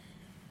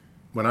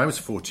When I was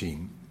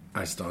 14,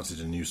 I started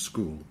a new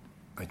school.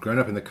 I'd grown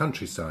up in the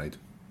countryside,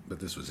 but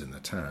this was in the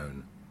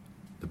town.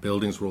 The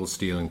buildings were all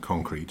steel and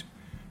concrete,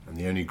 and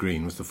the only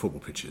green was the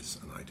football pitches,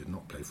 and I did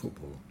not play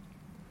football.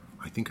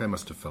 I think I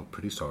must have felt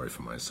pretty sorry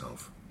for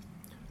myself.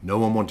 No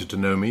one wanted to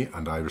know me,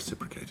 and I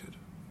reciprocated.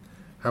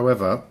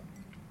 However,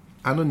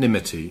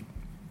 anonymity,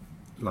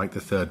 like the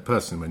third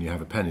person when you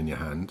have a pen in your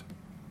hand,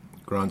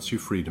 grants you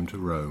freedom to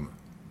roam.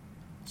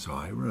 So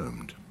I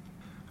roamed.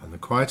 And the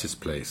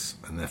quietest place,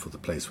 and therefore the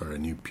place where a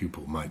new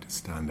pupil might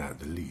stand out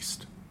the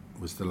least,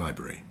 was the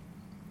library.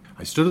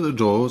 I stood at the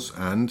doors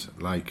and,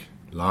 like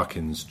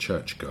Larkin's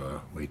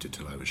churchgoer, waited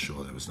till I was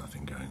sure there was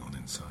nothing going on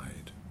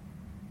inside.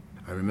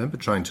 I remember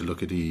trying to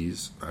look at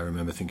ease. I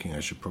remember thinking I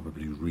should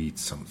probably read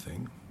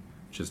something.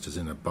 Just as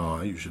in a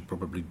bar, you should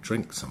probably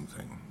drink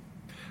something.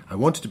 I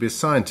wanted to be a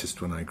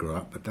scientist when I grew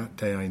up, but that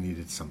day I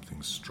needed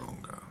something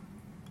stronger.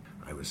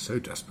 I was so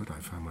desperate I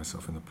found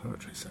myself in the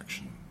poetry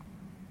section.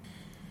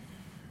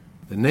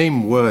 The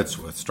name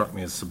Wordsworth struck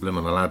me as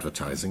subliminal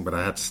advertising, but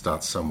I had to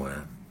start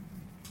somewhere.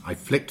 I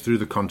flicked through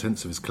the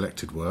contents of his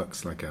collected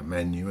works like a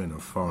menu in a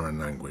foreign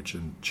language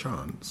and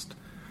chanced,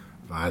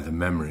 via the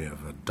memory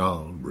of a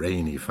dull,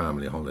 rainy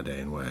family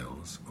holiday in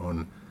Wales,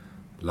 on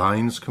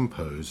lines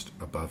composed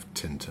above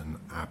Tintern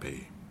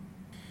Abbey.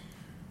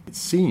 It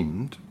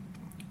seemed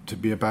to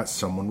be about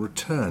someone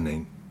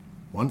returning.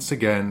 Once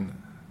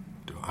again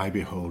do I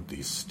behold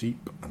these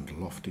steep and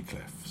lofty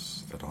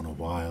cliffs that on a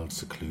wild,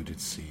 secluded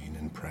scene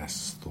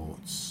impress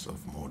thoughts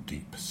of more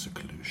deep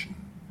seclusion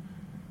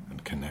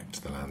and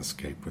connect the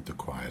landscape with the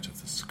quiet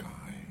of the sky.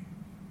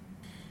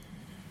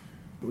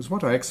 It was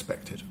what I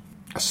expected,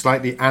 a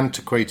slightly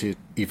antiquated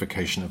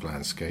evocation of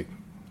landscape,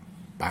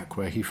 back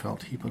where he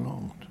felt he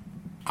belonged.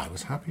 I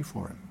was happy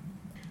for him.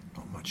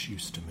 Not much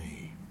use to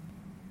me.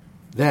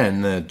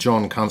 Then the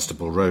John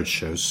Constable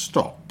Roadshow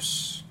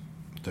stops.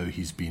 Though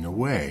he's been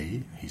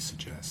away, he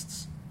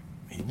suggests,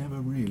 he never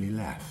really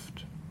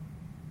left.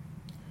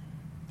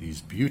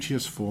 These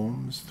beauteous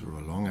forms through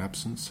a long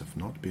absence have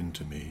not been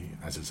to me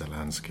as is a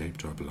landscape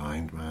to a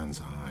blind man's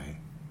eye.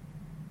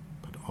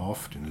 But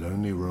oft in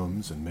lonely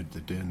rooms and mid the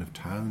din of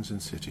towns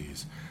and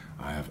cities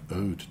I have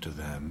owed to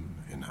them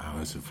in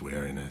hours of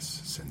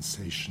weariness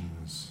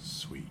sensations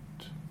sweet.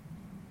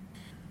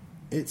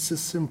 It's a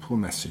simple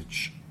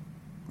message,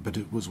 but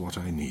it was what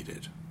I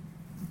needed.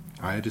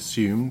 I had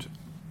assumed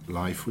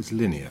life was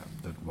linear,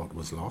 that what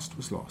was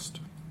lost.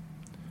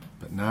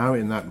 But now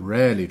in that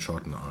rarely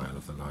trodden aisle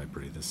of the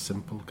library, the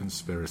simple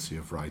conspiracy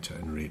of writer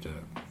and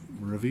reader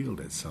revealed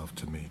itself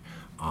to me.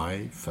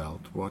 I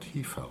felt what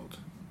he felt,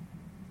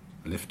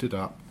 lifted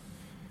up,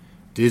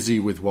 dizzy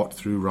with what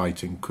through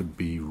writing could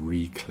be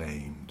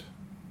reclaimed.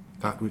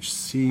 That which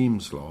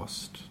seems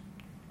lost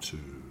to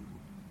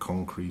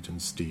concrete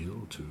and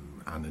steel, to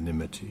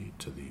anonymity,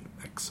 to the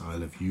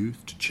exile of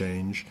youth, to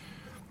change,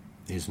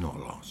 is not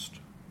lost.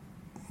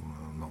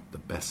 Well, not the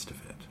best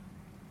of it.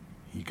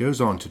 He goes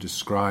on to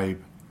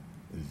describe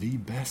the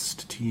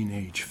best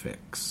teenage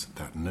fix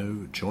that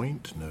no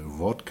joint, no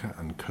vodka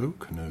and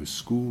coke, no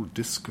school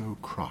disco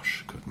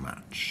crush could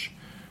match,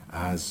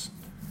 as,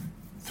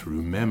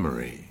 through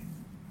memory,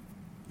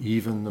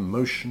 even the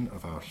motion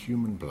of our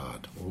human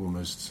blood,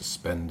 almost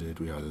suspended,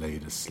 we are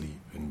laid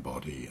asleep in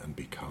body and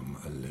become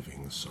a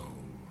living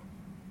soul.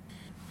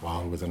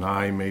 While with an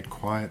eye made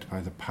quiet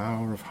by the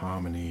power of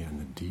harmony and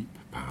the deep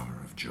power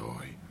of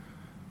joy,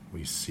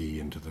 we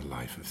see into the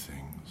life of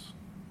things.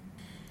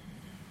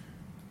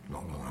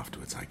 Not long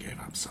afterwards I gave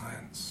up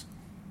science.